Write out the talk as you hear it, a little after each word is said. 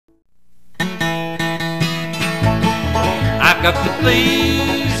I got the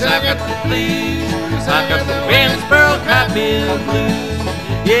blues, I got the blues, I got the Winsboro cottonmill blues.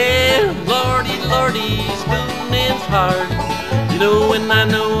 Yeah, lordy, lordy, spooning's hard. You know, and I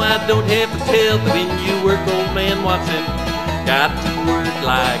know I don't have to tell that when you work, old man Watson, got to work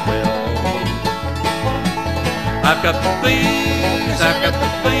like well. I've got the blues, I've got the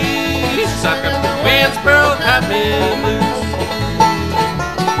blues, I've got the Winsboro cottonmill blues.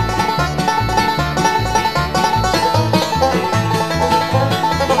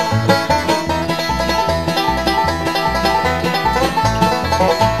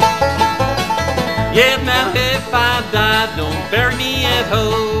 Yeah, now if I die, don't bury me at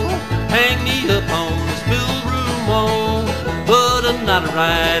home. Hang me up on the schoolroom wall. Put a knot of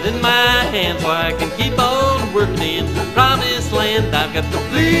right in my hand so I can keep on working in promised land. I've got the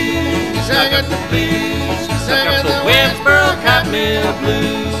blues, I got the blues, I got the Winsboro cottonmill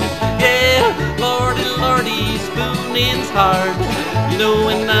blues. Yeah, lordy, lordy, spooning's hard. You know,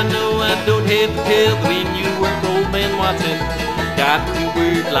 and I know I don't have to tell when you work, old man Watson, got to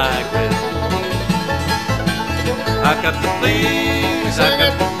work like well. I got the blues, I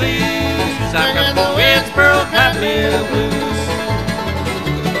got the blues, I got the Winsboro cottonmill blues.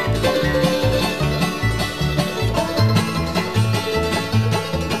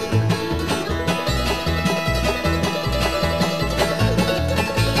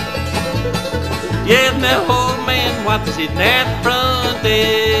 Yeah, now old man Watson sitting at the front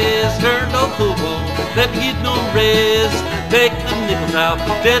desk, turned off the wall, let me get no rest. Take the nickels out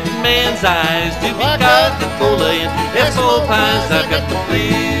the dead man's eyes to be Coca-Cola and apple pies. I got the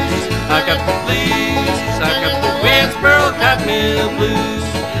blues, I got the blues, I got the Winsboro cottonmill blues.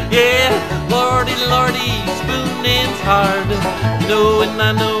 Yeah, lordy, lordy, spooning's hard. You know, and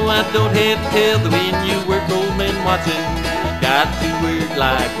I know I don't have to tell that when you work, old man Watson, got to work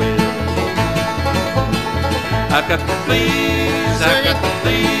like well. I got the blues, I got the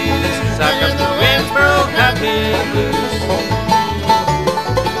blues, I got the Winsboro cottonmill blues.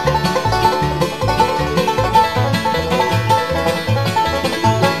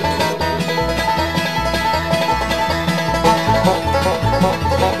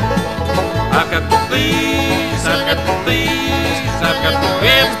 I got the blues, I got the blues, I got the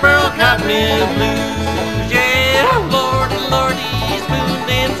Winsboro cottonmill blues. Yeah, lordy, lordy,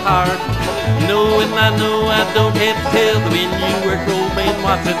 spooning's hard. You know, and I know I don't have to tell that when you work, old man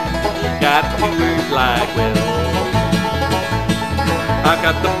Watson, got to work like well. I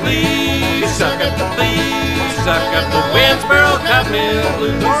got the blues, I got the blues, I got the Winsboro cottonmill